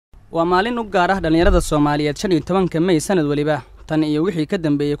waa maalin u gaar ah dhalinyarada Soomaaliyeed 15 May sanad waliba tan iyo wixii ka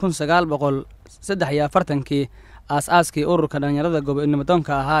dambeeyay 1943 aas-aaskii ururka dhalinyarada gobonimada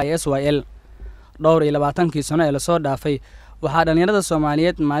ahaa ee SYL dhowr iyo 20 sano ee la soo dhaafay waxaa dhalinyarada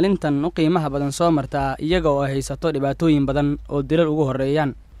Soomaaliyeed maalintan u qiimaha badan soo martaa iyaga oo haysato dhibaatooyin badan oo dilal ugu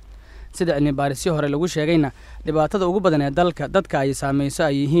horeeyaan sida cilmi baarisyo hore lagu sheegayna dhibaatada ugu badan ee dadka ay saameeyso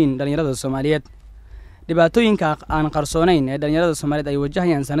ay yihiin dhalinyarada Soomaaliyeed dhibaatooyinka aan qarsoonayn ee dhalinyarada Soomaaliyeed ay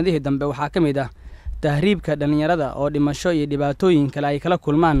wajahayaan sanadihii dambe waxaa ka mid ah tahriibka dhalinyarada oo dhimasho iyo dhibaatooyin kale ay kala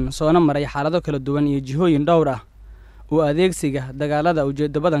kulmaan soona maray xaalado kala duwan iyo jihooyin dhowr ah oo adeegsiga dagaalada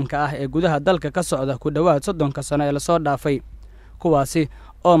ujeedo badanka ah ee gudaha dalka ka socda ku dhawaad 30 sano ee la soo dhaafay kuwaasi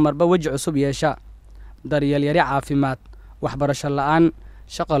oo marba waji cusub yeesha daryeel yari caafimaad waxbarasho la'aan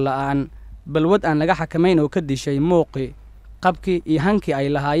shaqo la'aan balwad aan laga xakameyn oo ka dishay muuqi qabki iyo hanki ay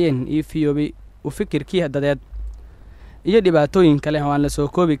lahaayeen iyo fiyoobi u fikirkii dadeed iyo dhibaatooyin kale oo aan la soo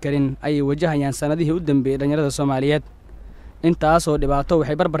koobi karin ay wajahayaan sanadihii u dambeeyay dhalinyarada Soomaaliyeed intaas oo dhibaato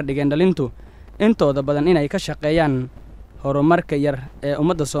waxay barbar dhigeen dhalintu intooda badan inay ka shaqeeyaan horumarka yar ee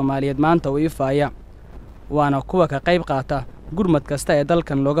ummadda Soomaaliyeed maanta u ifaaya waana kuwa ka qayb qaata gurmad kasta ee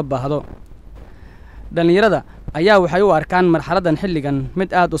dalkan looga baahdo dhalinyarada ayaa waxay u arkaan marxaladan xilligan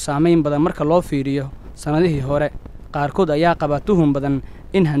mid aad u saameyn badan marka loo fiiriyo sanadihii hore qaarkood ayaa qaba tuhun badan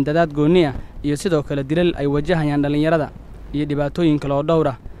in handadaad gooni ah iyo sidoo kale dilal ay wajahayaan dhalinyarada iyo dhibaatooyin kale oo dhowr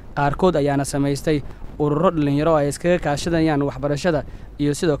ah qaarkood ayaana samaystay ururo dhalinyaro ay iskaga kaashadayaan waxbarashada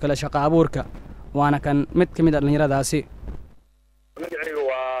iyo sidoo kale shaqo abuurka waana kan mid ka mid ah dhalinyaradaasi magacaygu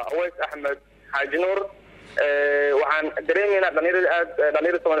waa Aweys Axmed Xaaji Nuur waxaan dareemaynaa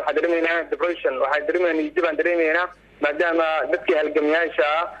dhalinyarada Soomaaliyeed waxaan dareemaynaa depression waxaan dareemaynaa niyadjab dareemaynaa maadaama dadkii halgamayaasha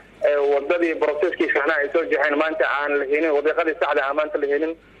wadadii processkii saxnaa ay soo jeexeen maanta aan la helin wadiiqadii saxda ah maanta la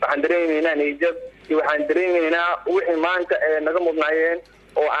helin waxaan dareemaynaa niyadjab iyo waxaan dareemaynaa wixii maanta naga mudnaayeen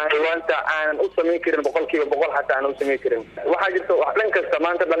oo aan maanta aan u sameyn karin 100% hatta aan u sameyn karin waxa jirta wax dhan kasta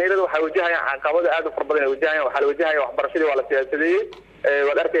maanta dhalinyaradu waxay wajahayaan caqabado aad u fara badan wajahayaan waxa la wajahaya waxbarashadii waa la siyaasadeeyay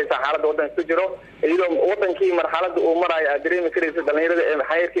wad arkaysa xaaladda waddanka ku jiro iyadoo waddankii marxaladda uu marayo aad dareemi karaysa dhalinyarada ee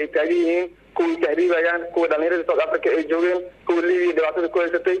maxayirka ay taagan yihiin kuwii tahriibayaan kuwa dhalinyarada South Africa ay joogeen kuwa Liibiya dhibaatada ku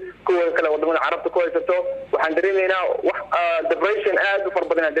haysatay kuwa kale wadamada Carabta ku haysato waxaan dareemaynaa wax depression aad u fara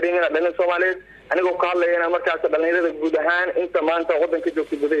badan aan dareemaynaa dhalinyarada Soomaaliyeed anigoo ka hadlayna markaas dhalinyarada guud ahaan inta maanta waddanka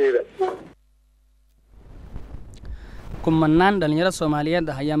joogta gudaheeda kumanaan dhalinyarada Soomaaliyeed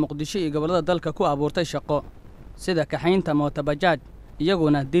ayaa Muqdisho iyo gobolada dalka ku abuurtay shaqo sida kaxaynta mootabajaaj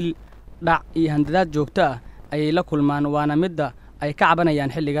iyaguna dil dhac iyo handadaad joogto ah ay la kulmaan waana midda ay ka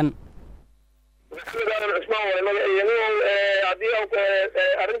cabanayaan xilligan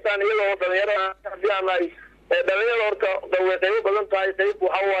arrintan iyadoo dhalinyarada horta qaybo badan tahay qayb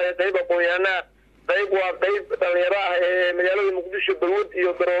waxa waaye qayb aqoon-yahanaa qayb waa qayb dhalinyaro ah ee magaalada Muqdisho balwad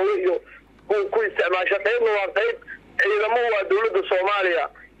iyo daroogo iyo ku isticmaasha qaybna waa qayb ciidamo waa dawladda Soomaaliya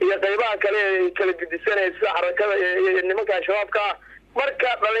iyo qaybaha kale ee kala gedisanaysa sida xarakada iyo nimanka shabaabka marka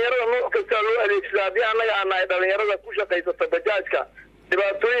dhalinyarada nooc kasta loo adeegsadaa hadii annaga aan nahay dhalinyarada ku shaqaysata bajaajka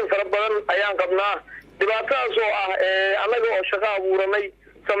dhibaatooyin fara badan ayaan qabnaa dhibaatadaas oo ah annaga oo shaqo abuuranay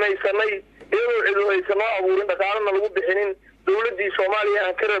samaysanay iyadoo ciidu aysan noo abuurin dhaqaalana lagu bixinin dawladdii Soomaaliya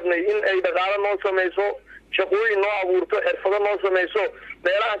aan ka rabnay in ay dhaqaalo noo samayso shaqooyin noo abuurto xirfado noo samayso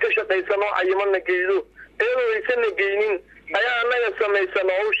meelaha ka shaqaysano cayimanna geedo iyadoo aysan geynin ayaa annaga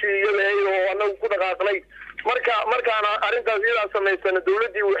samaysano hawshii iyada oo annagu ku dhaqaaqnay markaana arrintaas iyada samaysana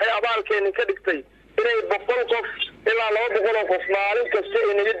dawladdii waxay abaalkeenin ka dhigtay inay 100 qof ilaa 200 qof maalin kasta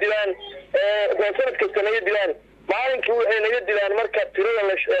ay naga dilaan sanad kasta naga dilaan maalinkii waxay naga dilaan marka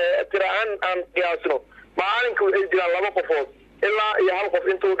tiraan aan qiyaasno maalinkii waxay dilaan 2 qofood ilaa iyo 1 qof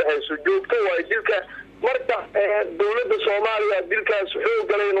inta u dhaxayso joogto waa dilka marka dawladda Soomaaliya dilkaas xoog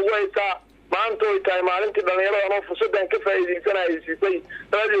galay nagu haysaa maanta oo tahay maalintii dhalinyarada oo fursadan ka faa'iideysanayay siisay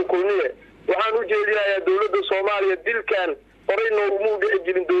radio kulmiye waxaan u jeedinayaa dawladda Soomaaliya dilkan horay noogu dhici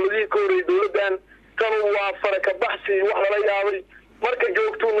jirin dawladii ka horeeyay dawladan kan waa faraka baxsi wax la yaabay marka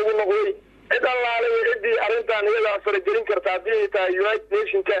joogto nagu noqday cid allaale cidii arrintan iyada faragelin karta hadii tahay United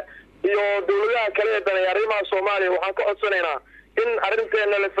Nationska iyo dawladaha kale ee dhalinyarada Soomaaliya waxaan ka codsanaynaa in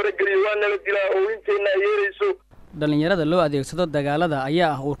arrinteena la farageliyo waana la dilaa oo inteena yeerayso dhalinyarada loo adeegsado dagaalada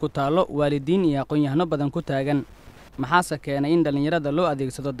ayaa ah ku taalo waalidiin iyo aqoon-yahano badan ku taagan maxaase keenay in dhalinyarada loo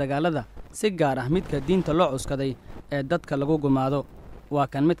adeegsado dagaalada si gaar ah midka diinta loo cuskaday ee dadka lagu gumaado waa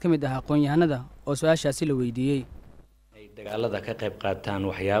kan mid ka mid ah aqoon-yahanada oo su'aashaasi la weydiiyay ay dagaalada ka qayb qaataan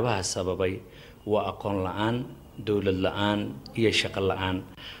waxyaabaha sababay waa aqoon la'aan dawlad la'aan iyo shaqo la'aan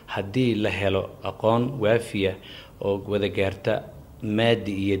haddii la helo aqoon waafiya oo wada gaarta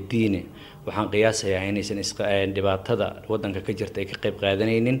maadi iyo diini waxaan qiyaasayaa inaysan dhibaatada waddanka ka jirta ay ka qayb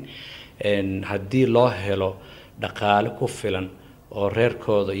qaadanaynin haddii loo helo dhaqaale ku filan oo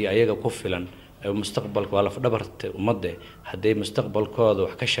reerkooda iyo ayaga ku filan mustaqbalka waa lafdhabarta ummadda hadday mustaqbalkooda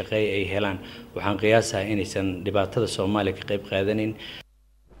wax ka shaqeeya ay helaan waxaan qiyaasayaa inaysan dhibaatada Soomaaliya ka qayb qaadanin.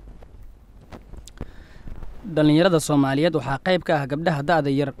 dhalinyarada Soomaaliyeed waxaa qayb ka ah gabdhaha da'da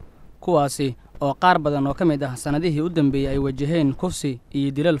yar kuwaasi oo qaar badan oo ka mid ah sanadihii u dambeeyay ay wajaheen kufsi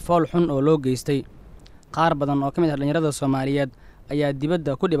iyo dilal fool xun oo loo geystay. qaar badan oo ka mid ah dhalinyarada Soomaaliyeed ayaa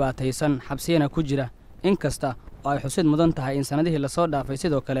dibadda ku dhibaataysan xabsiyana ku jira inkasta oo ay xusid mudan tahay in sanadihii la soo dhaafay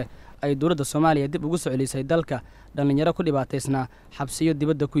sidoo kale ay dowladda Soomaaliya dib ugu soo celisay dalka dhalinyaro ku dhibaataysnaa xabsiyo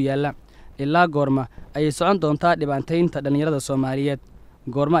dibadda ku yaala. ilaa goorma ayay socon doontaa dhibaataynta dhalinyarada Soomaaliyeed?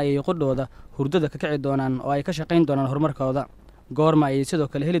 goorma ayay qudhooda hurdada ka kici doonaan oo ay ka shaqayn doonaan horumarkooda? goorma ayay sidoo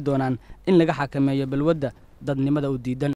kale heli doonaan in laga xakameeyo balwadda dadnimada u diidan?